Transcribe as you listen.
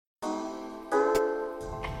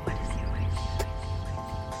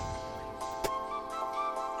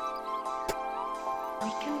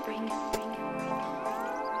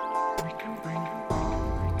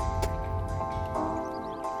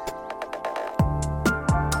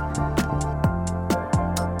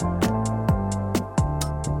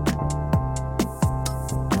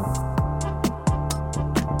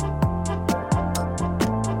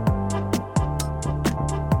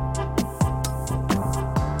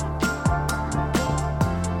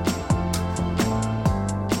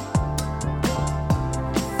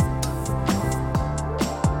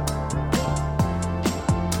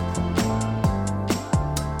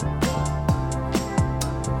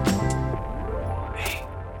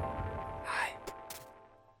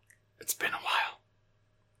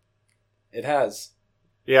It has.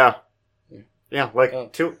 Yeah. Like Oh.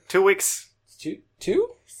 2 weeks.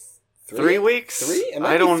 Two? 3 weeks? 3? It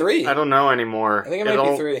might be 3. I don't know anymore. I think it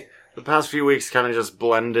might be 3. The past few weeks kind of just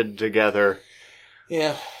blended together.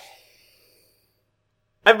 Yeah.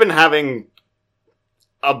 I've been having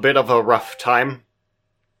a bit of a rough time.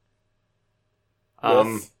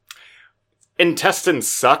 Intestines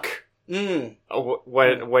suck.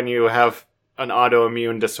 When you have an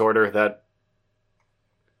autoimmune disorder that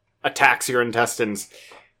attacks your intestines.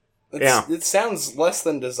 It sounds less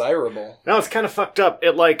than desirable. No, it's kind of fucked up.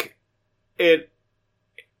 It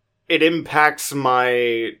impacts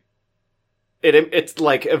my... It's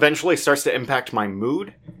like eventually starts to impact my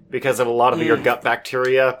mood because of a lot of your gut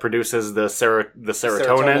bacteria produces the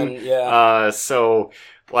serotonin. Yeah. So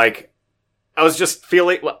like I was just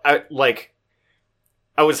feeling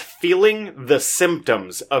I was feeling the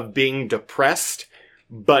symptoms of being depressed,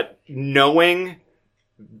 but knowing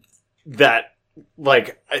that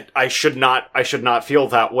like I should not feel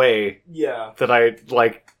that way. Yeah. That I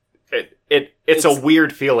like it's a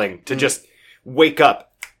weird feeling to just wake up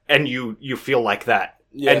and you feel like that.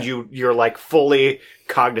 Yeah. And you're like fully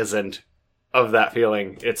cognizant of that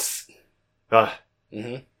feeling. It's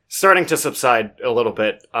starting to subside a little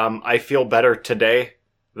bit. I feel better today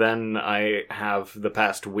than I have the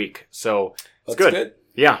past week. So it's good.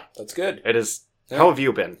 Yeah. That's good. It is. Yeah. How have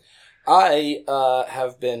you been? I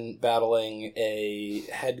have been battling a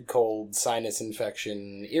head cold, sinus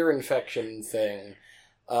infection, ear infection thing.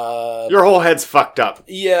 Your whole head's fucked up.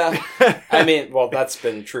 Yeah. I mean, well, that's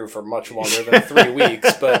been true for much longer than 3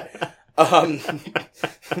 weeks, but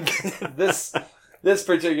this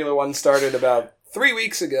particular one started about 3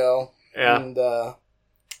 weeks ago. Yeah. And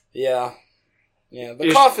yeah.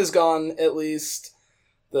 The cough is gone, at least.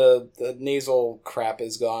 The nasal crap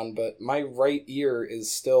is gone, but my right ear is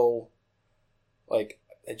still, like,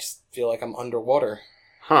 I just feel like I'm underwater.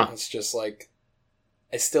 Huh. It's just like,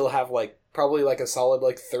 I still have, like, probably, like, a solid,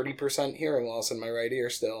 like, 30% hearing loss in my right ear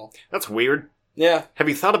still. That's weird. Yeah. Have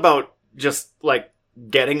you thought about just, like,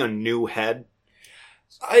 getting a new head?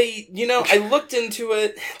 I looked into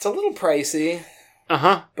it. It's a little pricey.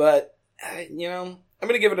 Uh-huh. But, I'm going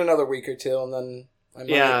to give it another week or two, and then...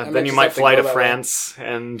 then you might fly to France,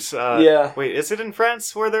 and... yeah. Wait, is it in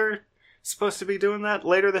France where they're supposed to be doing that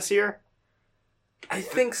later this year? I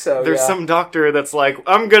think so, There's some doctor that's like,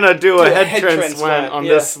 I'm gonna do a head transplant on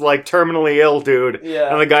this, like, terminally ill dude.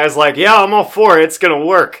 Yeah. And the guy's like, yeah, I'm all for it, it's gonna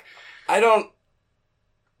work.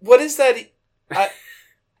 What is that?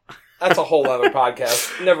 That's a whole other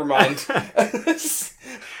podcast. Never mind.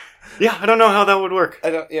 Yeah, I don't know how that would work.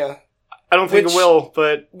 I don't think it will,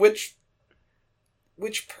 but... Which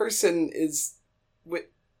person is...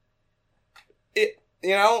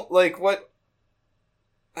 like, what...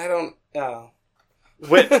 I don't...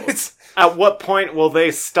 At what point will they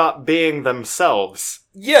stop being themselves?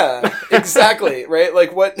 Yeah, exactly, right?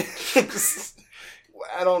 Like, what...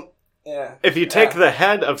 I don't... Yeah. If you take the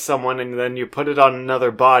head of someone and then you put it on another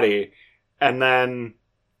body, and then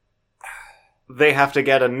they have to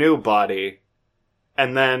get a new body,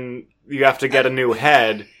 and then you have to get a new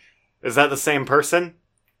head, is that the same person?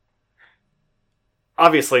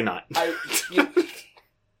 Obviously not.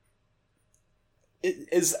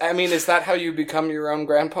 Is that how you become your own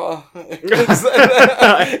grandpa? That's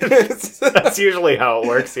usually how it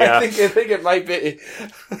works, yeah. I think it might be.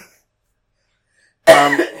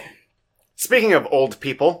 Speaking of old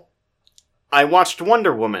people, I watched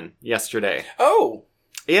Wonder Woman yesterday. Oh!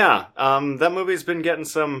 Yeah, that movie's been getting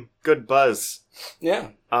some good buzz. Yeah.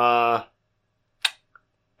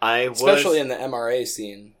 Especially in the MRA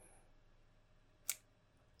scene.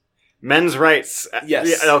 Men's rights.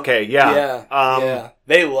 Yes. Yeah, okay, yeah. Yeah.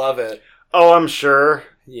 They love it. Oh, I'm sure.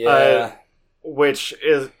 Yeah. Which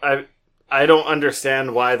is... I don't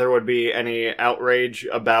understand why there would be any outrage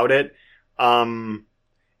about it.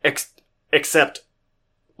 Except,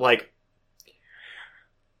 like...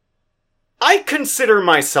 I consider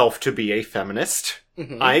myself to be a feminist.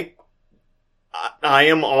 Mm-hmm. I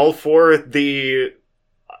am all for the...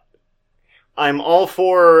 I'm all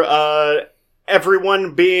for,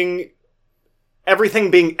 everything being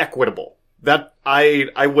equitable. That,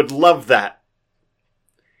 I would love that.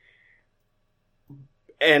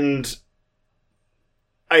 And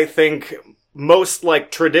I think most,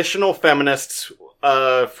 like, traditional feminists,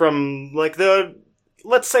 from, like,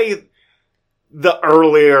 let's say, the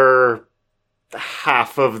earlier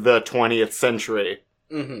half of the 20th century,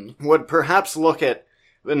 would perhaps look at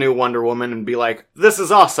the new Wonder Woman and be like, this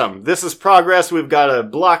is awesome. This is progress. We've got a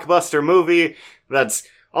blockbuster movie that's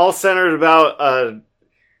all centered about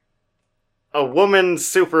a woman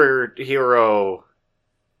superhero.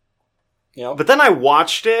 Yep. But then I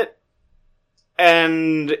watched it,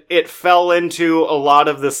 and it fell into a lot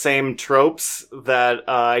of the same tropes that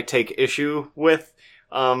I take issue with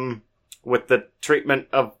the treatment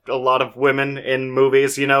of a lot of women in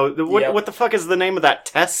movies. You know, what the fuck is the name of that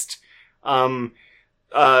test? To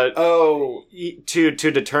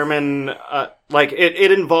determine,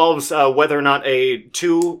 it involves whether or not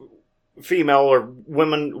two female or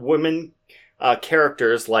women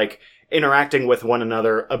characters, interacting with one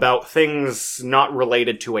another about things not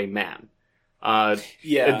related to a man.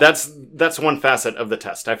 That's one facet of the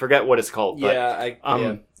test. I forget what it's called. But,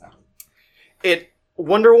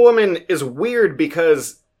 Wonder Woman is weird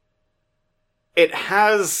because it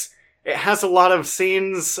has a lot of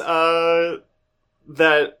scenes that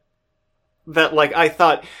I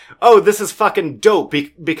thought, oh, this is fucking dope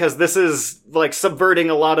because this is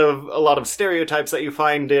subverting a lot of stereotypes that you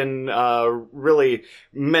find in really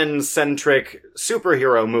men-centric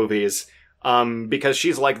superhero movies. Because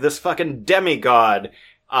she's this fucking demigod,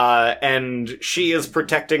 and she is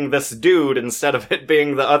protecting this dude instead of it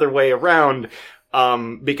being the other way around,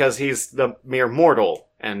 because he's the mere mortal,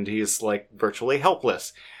 and he's, virtually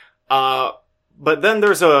helpless. But then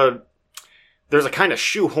there's a kind of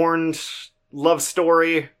shoehorned love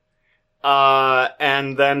story,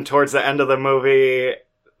 and then towards the end of the movie,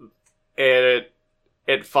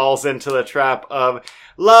 it falls into the trap of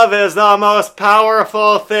love is the most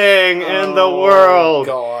powerful thing in the world.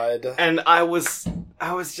 God. And I was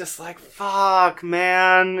just like, fuck,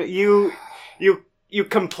 man, you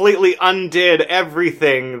completely undid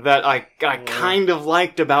everything that I kind of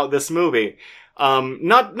liked about this movie.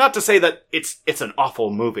 Not to say that it's an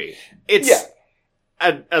awful movie.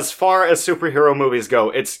 As far as superhero movies go,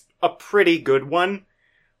 it's a pretty good one,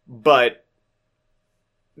 but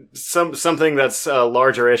something that's a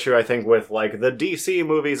larger issue, I think, with the DC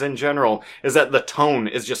movies in general, is that the tone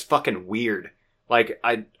is just fucking weird.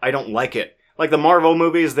 I don't like it. The Marvel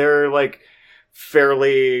movies, they're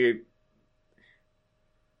fairly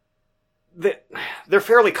they're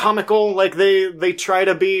fairly comical. They try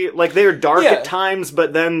to be they're dark at times,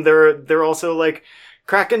 but then they're also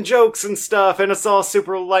cracking jokes and stuff, and it's all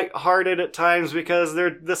super lighthearted at times because they're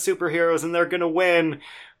the superheroes and they're gonna win.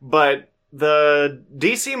 But the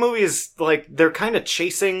DC movies, they're kind of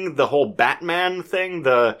chasing the whole Batman thing,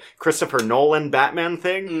 the Christopher Nolan Batman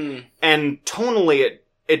thing, and tonally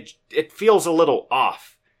it feels a little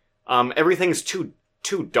off. Everything's too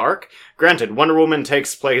dark. Granted, Wonder Woman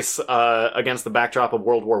takes place against the backdrop of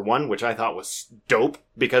World War I, which I thought was dope,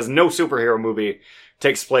 because no superhero movie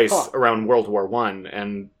takes place around World War I,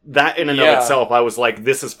 and that in and of itself, I was like,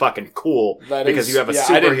 this is fucking cool, because you have a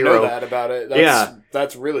superhero. I didn't know that about it.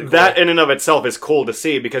 That's really cool. That in and of itself is cool to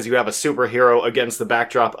see, because you have a superhero against the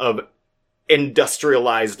backdrop of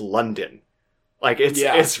industrialized London.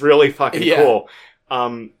 It's really fucking cool.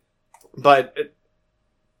 But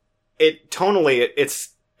it tonally,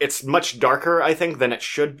 it's much darker, I think, than it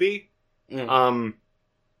should be.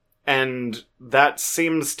 And that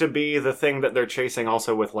seems to be the thing that they're chasing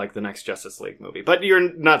also with the next Justice League movie. But you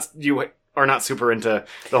are not super into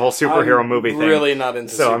the whole superhero movie thing. Really not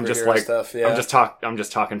into so superhero I'm just stuff. Yeah. I'm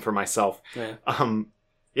just talking for myself.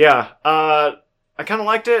 Yeah. I kind of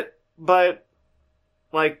liked it, but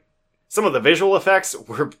some of the visual effects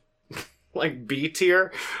were B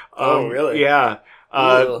tier. Oh, really? Yeah.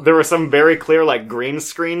 There were some very clear green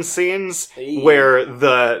screen scenes where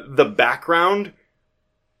the background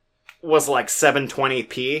was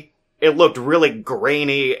 720p. It looked really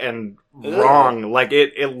grainy and wrong.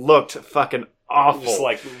 It looked fucking awful.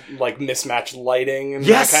 Just mismatched lighting and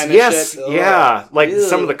that kind of shit. Yeah.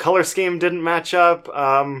 Some of the color scheme didn't match up.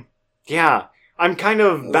 Yeah. I'm kind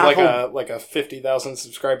of baffled. Like a 50,000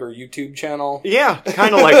 subscriber YouTube channel. Yeah,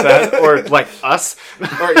 kind of like that. Or us.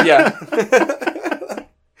 Or, yeah.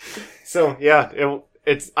 So, yeah,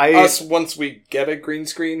 us once we get a green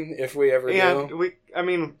screen, if we ever do.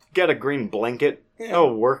 Get a green blanket. Yeah.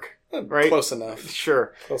 That'll work, right? Close enough.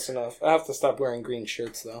 Sure. Close enough. I have to stop wearing green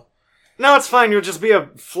shirts, though. No, it's fine. You'll just be a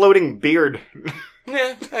floating beard.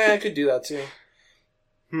 Yeah, I could do that, too.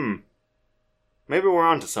 Maybe we're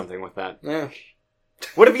onto something with that. Yeah.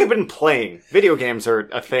 What have you been playing? Video games are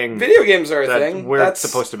a thing. Video games are a thing. We're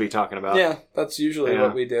supposed to be talking about. Yeah, that's usually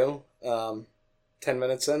what we do. 10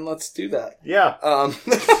 minutes in, let's do that. Yeah.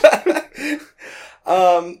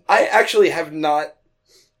 I actually have not...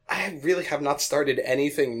 I really have not started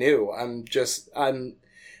anything new.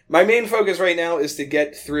 My main focus right now is to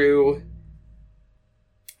get through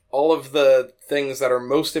all of the things that are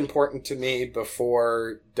most important to me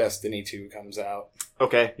before Destiny 2 comes out.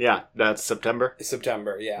 Okay, yeah. That's September?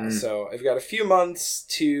 September, yeah. So I've got a few months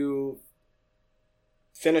to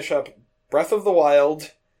finish up Breath of the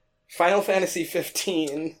Wild, Final Fantasy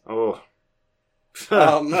 15. Oh.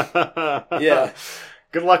 Yeah.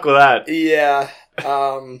 Good luck with that. Yeah.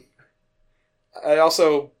 I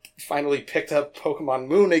also finally picked up Pokemon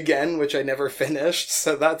Moon again, which I never finished,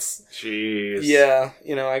 so that's... Jeez. Yeah,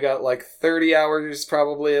 I got like 30 hours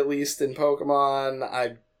probably at least in Pokemon.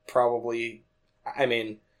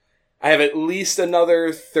 I have at least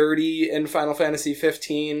another 30 in Final Fantasy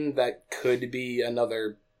 15. That could be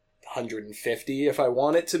another 150 if I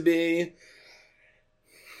want it to be.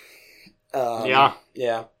 Yeah.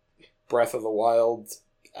 Yeah. Breath of the Wild,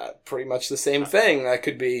 pretty much the same thing. That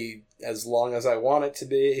could be as long as I want it to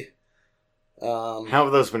be. How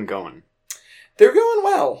have those been going? They're going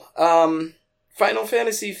well. Final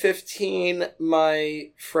Fantasy 15, my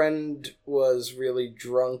friend was really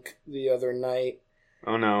drunk the other night.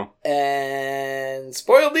 Oh no. And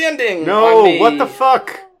spoiled the ending. No, on me. what the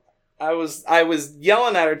fuck? I was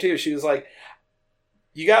yelling at her too. She was like,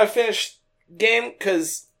 "You gotta finish game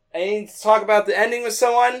because I need to talk about the ending with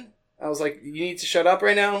someone." I was like, "You need to shut up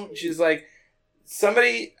right now." She's like,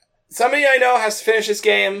 Somebody I know has to finish this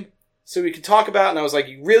game so we can talk about it. And I was like,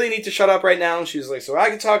 "You really need to shut up right now." And she was like, "So I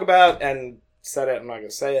can talk about," and said it. I'm not gonna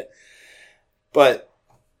say it, but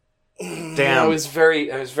damn, I was very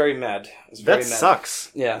mad. That sucks.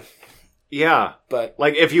 Yeah. Yeah, but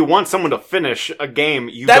like if you want someone to finish a game,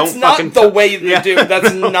 that's don't not fucking the way to yeah. do.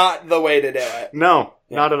 That's not the way to do it. No,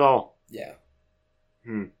 not at all. Yeah.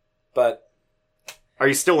 But are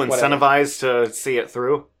you still incentivized to see it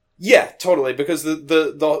through? Yeah, totally. Because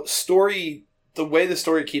the story, the way the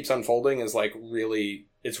story keeps unfolding is like really,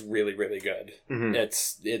 it's really, really good. Mm-hmm.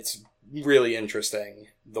 It's really interesting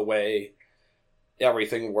the way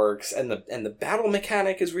everything works, and the battle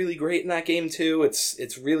mechanic is really great in that game too. It's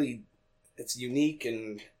unique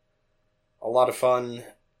and a lot of fun.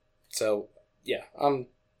 So yeah, I'm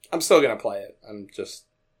still gonna play it. I'm just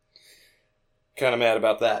kind of mad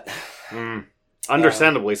about that.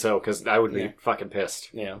 Understandably so, because I would be fucking pissed.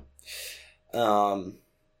 Yeah. Breath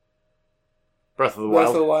of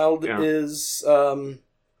the Wild is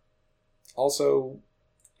also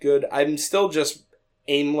good. I'm still just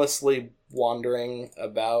aimlessly wandering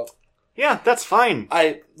about. Yeah, that's fine.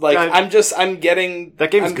 I'm getting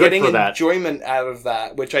that game's I'm good getting for that. enjoyment out of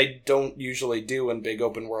that, which I don't usually do in big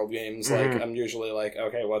open world games. Mm-hmm. Like I'm usually like,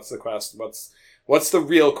 okay, what's the quest? What's the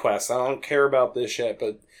real quest? I don't care about this shit.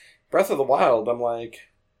 But Breath of the Wild, I'm like,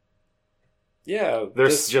 yeah,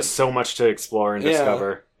 there's just so much to explore and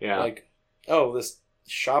discover. Yeah, like, oh, this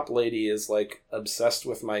shop lady is like obsessed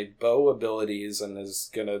with my bow abilities and is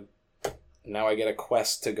gonna. Now I get a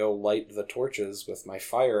quest to go light the torches with my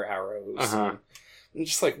fire arrows. Uh-huh. I'm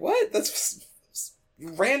just like, what? That's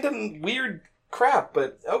random, weird crap,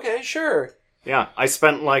 but okay, sure. Yeah, I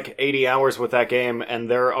spent like 80 hours with that game, and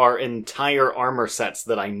there are entire armor sets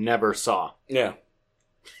that I never saw. Yeah.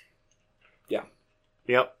 Yeah.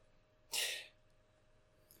 Yep.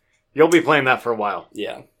 You'll be playing that for a while.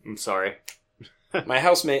 Yeah. I'm sorry. My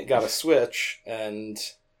housemate got a Switch and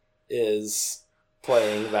is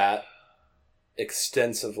playing that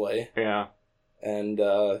extensively. Yeah. And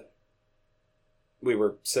we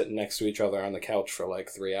were sitting next to each other on the couch for like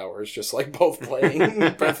 3 hours, just like both playing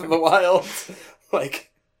Breath of the Wild.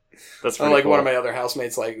 Like, that's and like cool. One of my other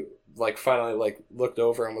housemates like finally like looked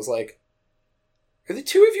over and was like, "Are the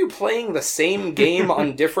two of you playing the same game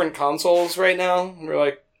on different consoles right now?" And we're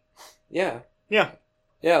like, "Yeah, yeah,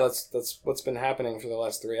 that's what's been happening for the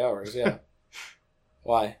last 3 hours." Yeah.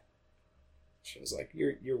 Why? She was like,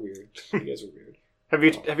 "You're weird. You guys are weird."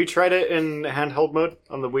 Have you tried it in handheld mode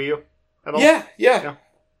on the Wii U at all? Yeah.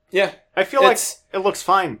 I feel like it looks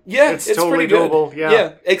fine. Yeah, it's pretty totally good. doable. Yeah.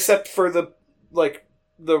 Yeah, except for the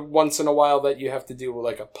once in a while that you have to do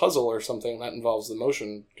like a puzzle or something that involves the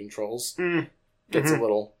motion controls. Gets a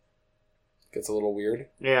little weird.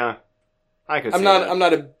 Yeah. I'm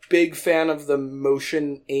not a big fan of the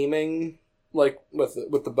motion aiming, like with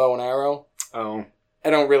the bow and arrow. Oh. I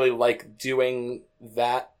don't really like doing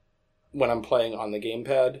that when I'm playing on the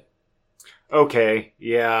gamepad. Okay,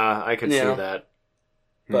 yeah, I could see that.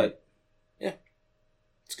 But, yeah,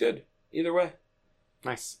 it's good. Either way.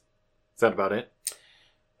 Nice. Is that about it?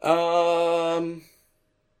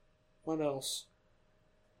 What else?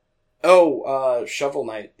 Oh, Shovel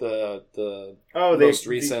Knight, the most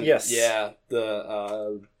recent, yes. Yeah,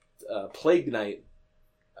 the Plague Knight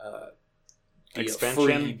expansion?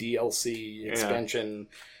 free DLC expansion,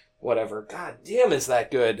 whatever. God damn, is that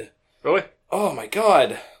good? Really? Oh my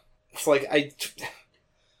god! It's like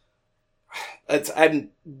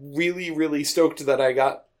I'm really, really stoked that I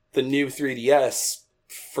got the new 3DS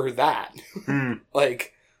for that.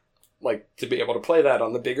 Like, like, to be able to play that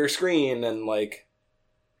on the bigger screen and, like,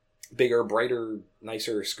 bigger, brighter,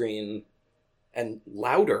 nicer screen and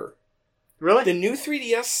louder. Really? The new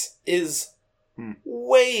 3DS is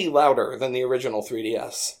way louder than the original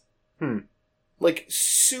 3DS. Like,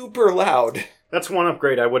 super loud. That's one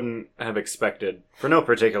upgrade I wouldn't have expected, for no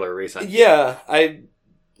particular reason. Yeah, I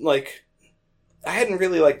hadn't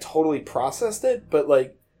really, like, totally processed it, but,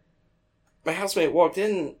 like, my housemate walked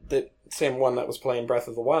in, the same one that was playing Breath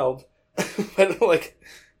of the Wild, but, like,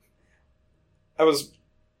 I was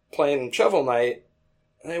playing Shovel Knight,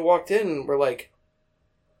 and they walked in and were like,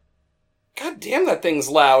 God damn, that thing's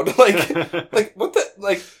loud. Like, what the,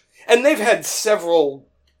 like, and they've had several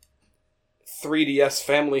 3DS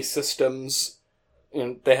family systems. You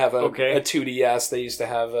know, they have a 2DS, they used to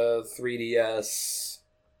have a 3DS,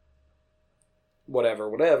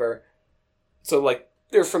 whatever. So, like,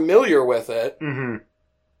 they're familiar with it. Mm-hmm.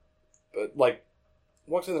 But, like,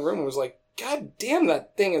 walked in the room and was like, God damn,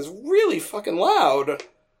 that thing is really fucking loud. I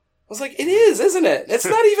was like, it is, isn't it? It's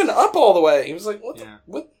not even up all the way. He was like, what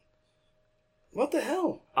the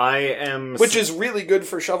hell? Which is really good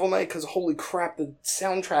for Shovel Knight, because holy crap, the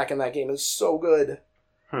soundtrack in that game is so good.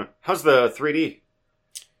 Huh. How's the 3D?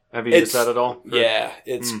 Have you used that at all? Yeah,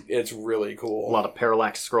 it's really cool. A lot of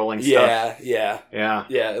parallax scrolling stuff. Yeah.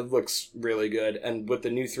 Yeah, it looks really good. And with the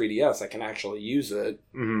new 3DS, I can actually use it.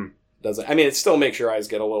 Mm-hmm. I mean, it still makes your eyes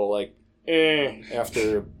get a little, like,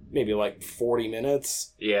 after maybe, like, 40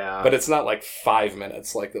 minutes. Yeah. But it's not, like, 5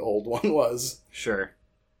 minutes like the old one was. Sure.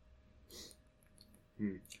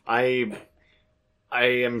 I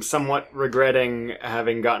am somewhat regretting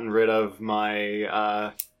having gotten rid of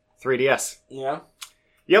my 3DS. Yeah?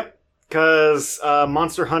 Yep, because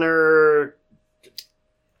Monster Hunter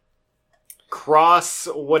Cross,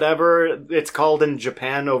 whatever it's called in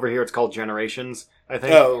Japan, over here it's called Generations, I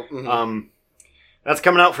think. Oh, mm-hmm. That's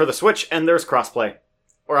coming out for the Switch, and there's crossplay.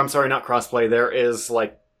 Or, I'm sorry, not crossplay, there is,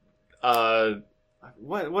 like,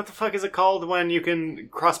 what the fuck is it called when you can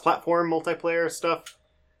cross-platform multiplayer stuff?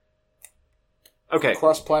 Okay.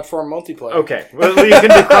 Cross-platform multiplayer. Okay, well, you can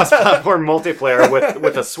do cross-platform multiplayer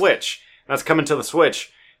with a Switch. That's coming to the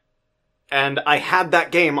Switch. And I had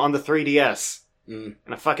that game on the 3DS. And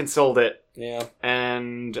I fucking sold it. Yeah.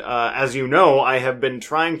 And as you know, I have been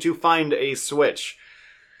trying to find a Switch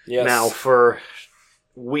now for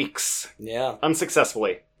weeks. Yeah.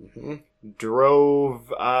 Unsuccessfully. Mm-hmm. Drove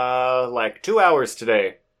like 2 hours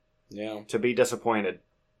today. Yeah. To be disappointed.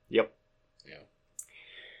 Yep. Yeah.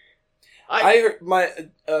 I heard my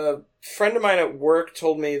friend of mine at work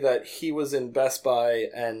told me that he was in Best Buy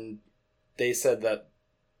and they said that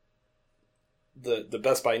the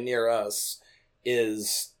Best Buy near us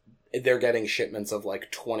they're getting shipments of like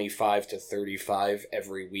 25 to 35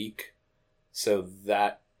 every week. So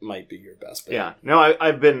that might be your best bet. Yeah. No,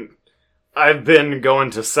 I've been going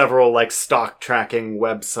to several like stock tracking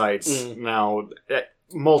websites now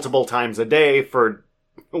multiple times a day for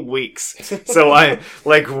weeks. So I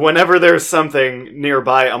like whenever there's something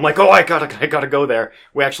nearby, I'm like, oh, I gotta go there.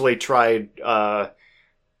 We actually tried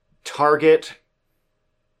Target.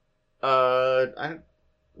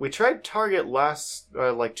 We tried Target last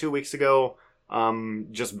like 2 weeks ago.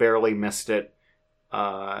 Just barely missed it.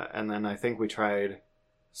 And then I think we tried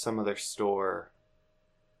some other store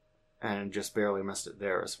and just barely missed it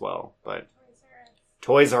there as well. But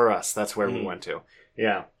Toys R Us, that's where we went to.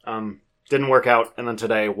 Yeah. Didn't work out, and then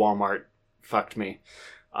today Walmart fucked me.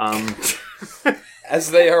 As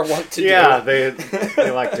they are wont to do. Yeah,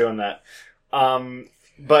 they like doing that.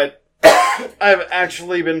 But I've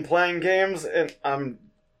actually been playing games, and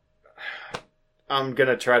I'm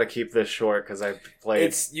gonna try to keep this short because I've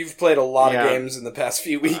played. You've played a lot of games in the past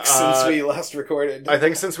few weeks since we last recorded. I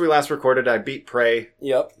think since we last recorded, I beat Prey.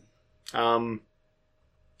 Yep.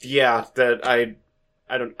 Yeah, that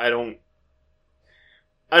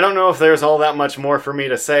I don't know if there's all that much more for me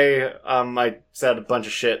to say. I said a bunch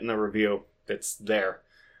of shit in the review. It's there.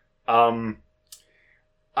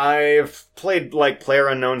 I've played, like,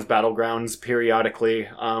 PlayerUnknown's Battlegrounds periodically.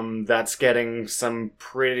 That's getting some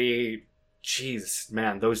pretty... Jeez,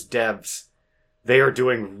 man, those devs. They are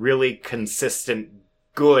doing really consistent,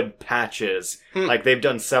 good patches. Like, they've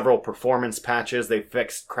done several performance patches. They've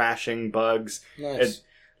fixed crashing bugs. Nice.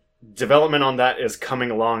 Development on that is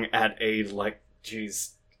coming along at a, like,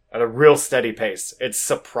 at a real steady pace. It's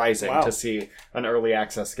surprising to see an early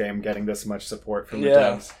access game getting this much support from the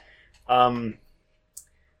devs.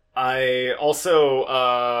 I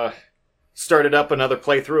also started up another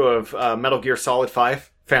playthrough of Metal Gear Solid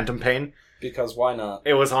 5, Phantom Pain. Because why not?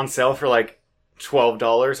 It was on sale for like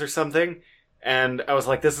 $12 or something. And I was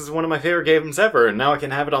like, this is one of my favorite games ever, and now I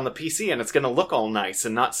can have it on the PC, and it's going to look all nice,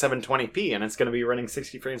 and not 720p, and it's going to be running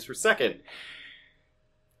 60 frames per second.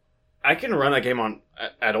 I can run that game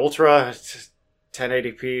at Ultra,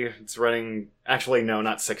 1080p. It's running... Actually, no,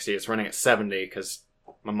 not 60. It's running at 70, because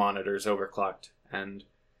my monitor's overclocked. And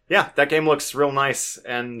yeah, that game looks real nice,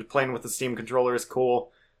 and playing with the Steam controller is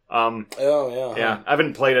cool. Oh, yeah. Yeah, I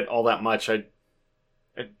haven't played it all that much. I'd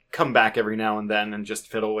come back every now and then and just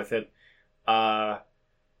fiddle with it.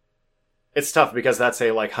 It's tough because that's a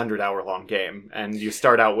 100-hour long game, and you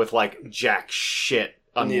start out with jack shit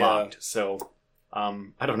unlocked. Yeah. So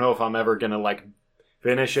I don't know if I'm ever gonna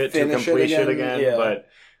finish it to complete it again. Yeah. But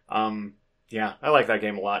yeah, I like that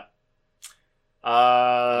game a lot.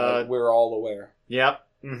 We're all aware. Yep.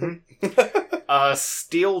 Mm-hmm.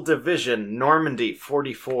 Steel Division Normandy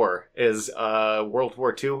 44 is a World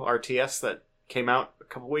War II RTS that came out a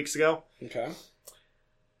couple weeks ago. Okay.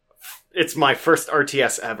 It's my first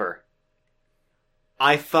RTS ever.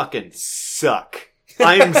 I fucking suck.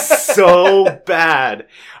 I'm so bad.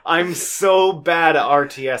 I'm so bad at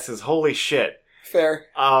RTSs. Holy shit. Fair.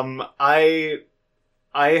 I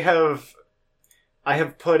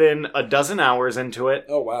have put in 12 hours into it.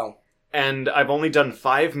 Oh, wow. And I've only done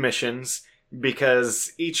 5 missions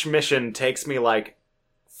because each mission takes me 4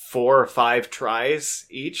 or 5 tries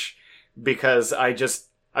each, because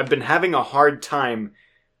I've been having a hard time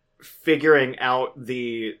figuring out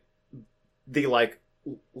the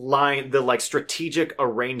strategic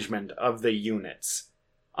arrangement of the units.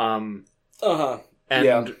 And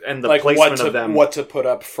the placement of them. What to put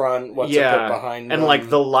up front, what to put behind them. And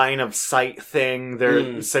the line of sight thing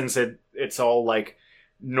there, since it's all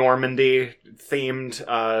Normandy themed,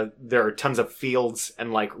 there are tons of fields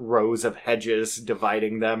and rows of hedges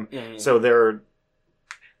dividing them. So there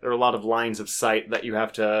are a lot of lines of sight that you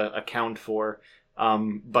have to account for.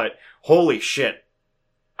 But holy shit,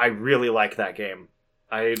 I really like that game.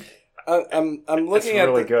 I'm looking at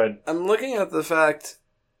really good. I'm looking at the fact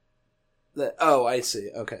that I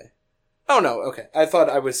see. Okay. Oh no, okay. I thought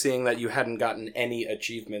I was seeing that you hadn't gotten any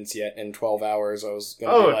achievements yet in 12 hours. I was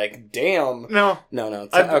going to be damn. No. No.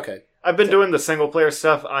 Okay. I've been doing the single player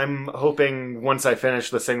stuff. I'm hoping once I finish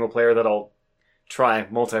the single player that I'll try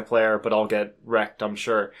multiplayer, but I'll get wrecked, I'm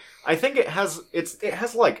sure. I think it has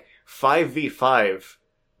 5v5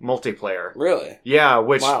 multiplayer. Really? Yeah,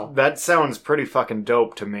 which that sounds pretty fucking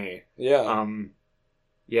dope to me. Yeah.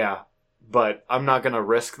 Yeah, but I'm not gonna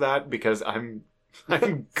risk that because I'm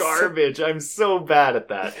garbage. I'm so bad at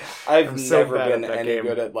that. I've never been any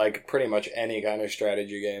good at pretty much any kind of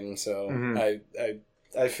strategy game, so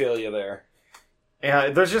I feel you there. Yeah,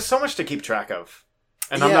 there's just so much to keep track of,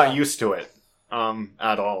 and I'm not used to it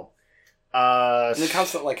at all. And the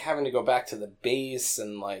constant having to go back to the base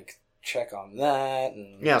and check on that,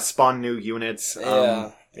 and spawn new units. It's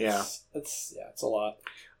a lot.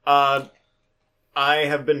 I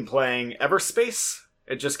have been playing Everspace.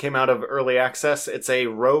 It just came out of early access. It's a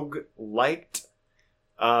roguelite.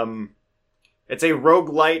 It's a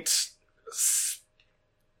roguelite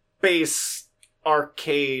space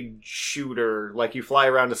arcade shooter. You fly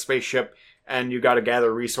around a spaceship and you got to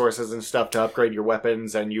gather resources and stuff to upgrade your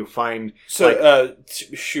weapons, and you find shoot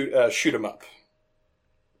 'em up.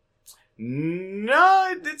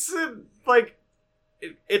 No, it's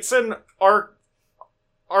it's an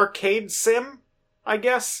arcade sim, I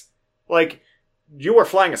guess. You are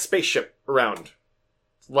flying a spaceship around.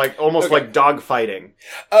 Almost like dogfighting.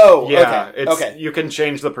 Oh, yeah. Okay. You can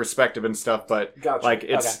change the perspective and stuff, but gotcha.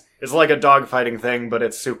 It's like a dogfighting thing, but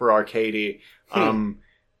it's super arcadey.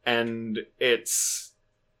 And it's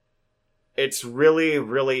really,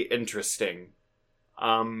 really interesting.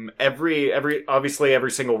 Obviously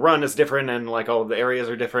every single run is different, and all the areas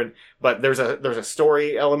are different, but there's a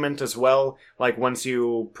story element as well. Once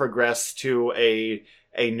you progress to a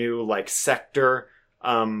new sector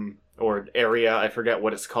or area, I forget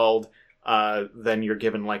what it's called, then you're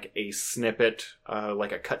given a snippet, a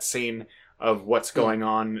cutscene of what's going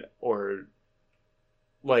on, or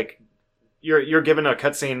you're given a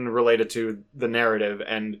cutscene related to the narrative,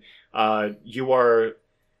 and you are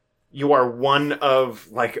one of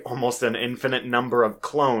almost an infinite number of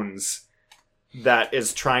clones that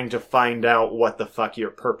is trying to find out what the fuck your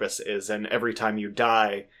purpose is, and every time you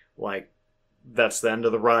die, that's the end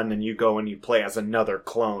of the run, and you go and you play as another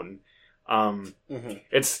clone.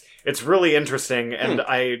 It's really interesting, and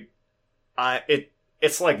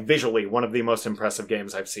it's visually one of the most impressive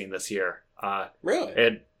games I've seen this year.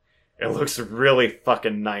 Really? It looks really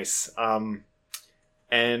fucking nice.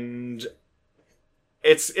 And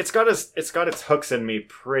it's got its hooks in me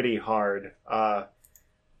pretty hard.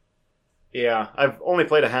 Yeah, I've only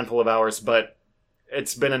played a handful of hours, but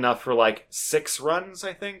it's been enough for like 6 runs,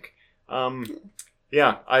 I think.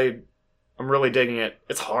 Yeah, I'm really digging it.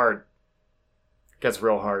 It's hard. It gets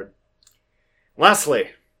real hard.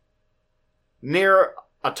 Lastly, Nier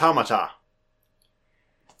Automata.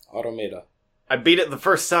 Automata. I beat it the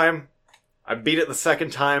first time. I beat it the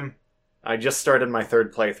second time. I just started my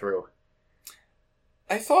third playthrough.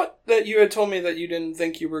 I thought that you had told me that you didn't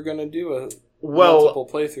think you were going to do multiple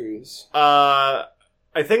playthroughs.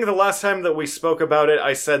 I think the last time that we spoke about it,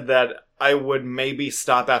 I said that I would maybe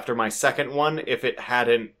stop after my second one if it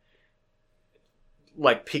hadn't,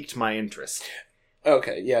 like, piqued my interest.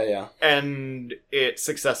 Okay, yeah. And it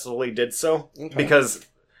successfully did so. Okay. Because,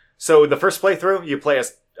 so the first playthrough, you play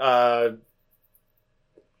as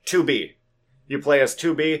 2B. You play as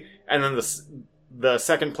 2B, and then the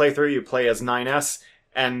second playthrough, you play as 9S,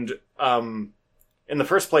 and in the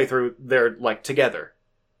first playthrough, they're, like, together.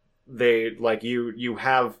 They, like, you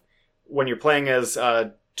have, when you're playing as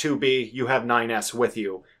 2B, you have 9S with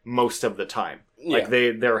you most of the time. Yeah. Like,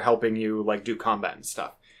 they're helping you, like, do combat and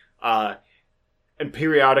stuff. And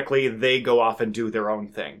periodically, they go off and do their own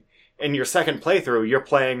thing. In your second playthrough, you're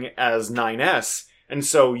playing as 9S, and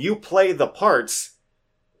so you play the parts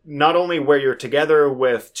not only where you're together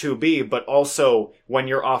with 2B, but also when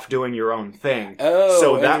you're off doing your own thing. Oh,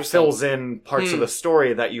 so that fills in parts of the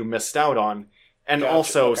story that you missed out on. And Gotcha,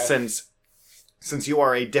 also, okay. since you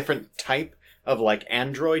are a different type of, like,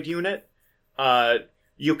 android unit,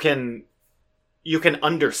 you can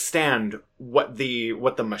understand what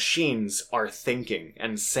the machines are thinking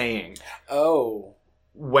and saying. Oh.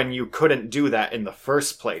 When you couldn't do that in the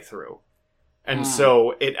first playthrough. And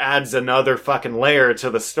so it adds another fucking layer to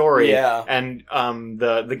the story. Yeah. And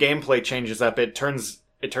the gameplay changes up. It turns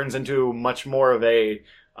into much more of a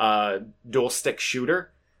dual stick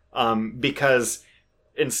shooter. Because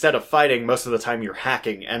instead of fighting, most of the time you're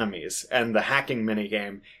hacking enemies. And the hacking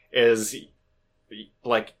minigame is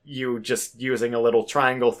like you just using a little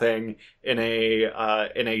triangle thing in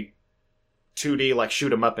a 2D like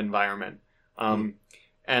shoot 'em up environment.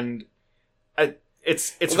 And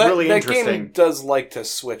it's really interesting. That game does like to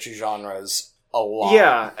switch genres a lot.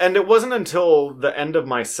 Yeah, and it wasn't until the end of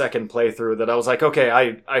my second playthrough that I was like, okay,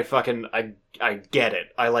 I get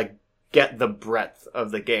it. I like get the breadth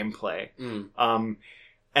of the gameplay.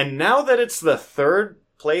 And now that it's the third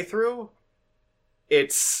playthrough,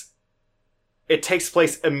 it takes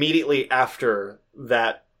place immediately after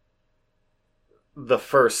that, the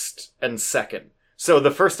first and second. So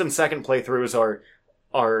the first and second playthroughs are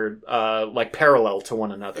like parallel to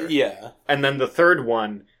one another. Yeah. And then the third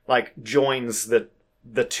one like joins the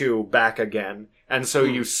two back again. And so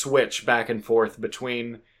you switch back and forth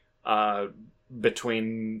between the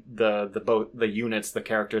units, the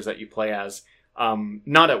characters that you play as.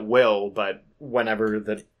 Not at will, but whenever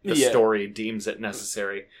the story deems it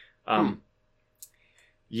necessary.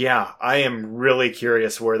 Yeah, I am really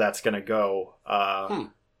curious where that's going to go.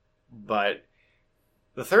 But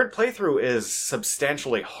the third playthrough is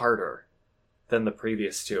substantially harder than the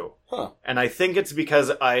previous two. And I think it's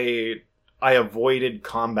because I avoided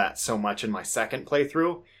combat so much in my second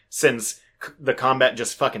playthrough, since the combat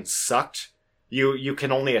just fucking sucked. You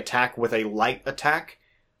can only attack with a light attack,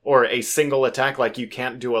 or a single attack, like you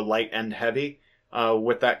can't do a light and heavy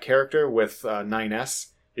with that character, with 9S.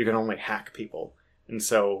 You can only hack people. And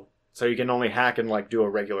so you can only hack and like do a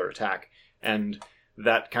regular attack. And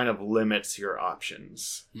that kind of limits your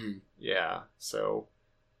options. Yeah, so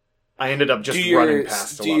I ended up just running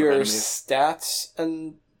past a lot of enemies. Do your stats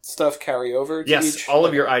and stuff carry over to Yes, each? all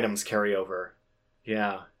of your items carry over.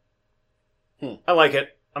 Yeah. I like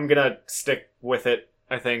it. I'm gonna stick with it,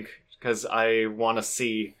 I think, because I want to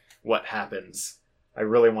see what happens. I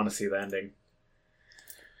really want to see the ending.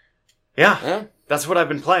 Yeah, that's what I've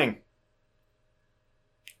been playing.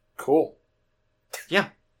 Cool. Yeah,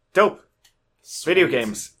 dope. Sweet. Video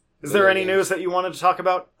games. Is there any news that you wanted to talk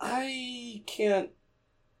about? I can't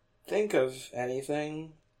think of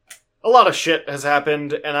anything. A lot of shit has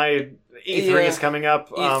happened, and E3 is coming up.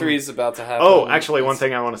 E3 is about to happen. Oh, actually, one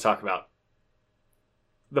thing I want to talk about.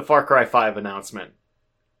 The Far Cry 5 announcement.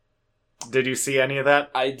 Did you see any of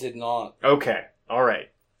that? I did not. Okay. All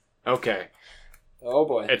right. Okay. Oh,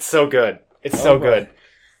 boy. It's so good. It's so good.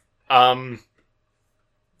 A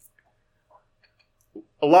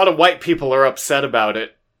lot of white people are upset about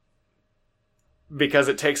it because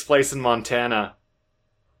it takes place in Montana.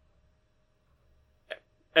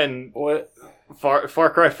 And what? Far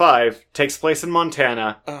Cry 5 takes place in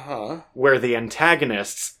Montana, where the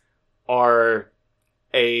antagonists are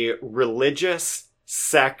a religious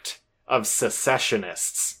sect of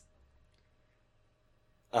secessionists.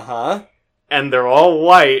 and they're all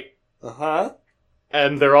white, Uh-huh.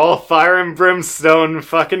 and they're all fire and brimstone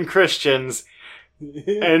fucking Christians.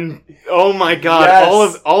 And oh my god,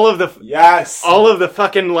 Yes. all of the Yes. all of the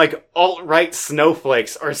fucking like alt-right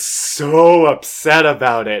snowflakes are so upset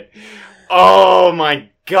about it. Oh my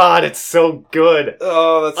god, it's so good.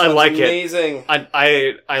 Oh, that's I like amazing.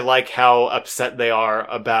 I like how upset they are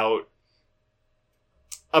about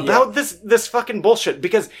this fucking bullshit,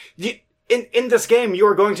 because in this game you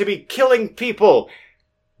are going to be killing people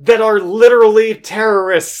that are literally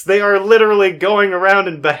terrorists. They are literally going around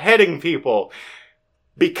and beheading people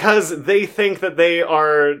because they think that they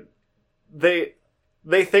are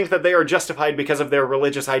justified because of their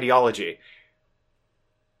religious ideology.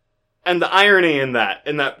 And the irony in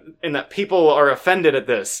that people are offended at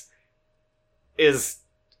this it's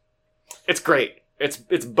great. It's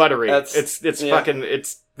buttery. It's fucking,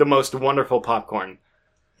 it's the most wonderful popcorn.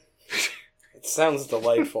 It sounds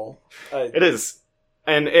delightful. It is.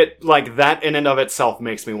 And it, like, that in and of itself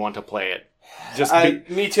makes me want to play it.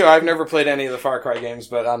 Me too. I've never played any of the Far Cry games,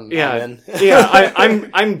 but I'm in. Yeah,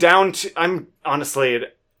 I'm down to, I'm honestly,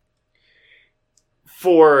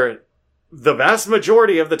 for the vast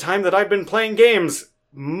majority of the time that I've been playing games,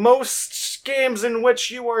 most games in which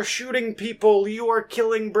you are shooting people, you are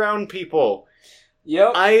killing brown people.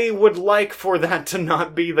 Yep. I would like for that to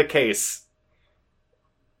not be the case.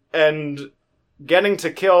 And getting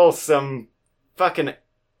to kill some fucking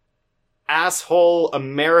asshole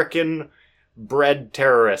American bred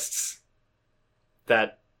terrorists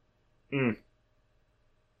that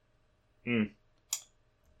it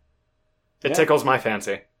tickles my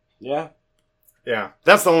fancy. Yeah.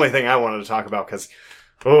 That's the only thing I wanted to talk about, because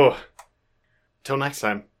till next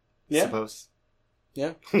time, yeah. Suppose.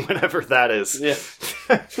 Yeah. Whenever that is. Yeah.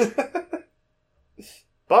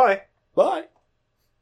 Bye. Bye.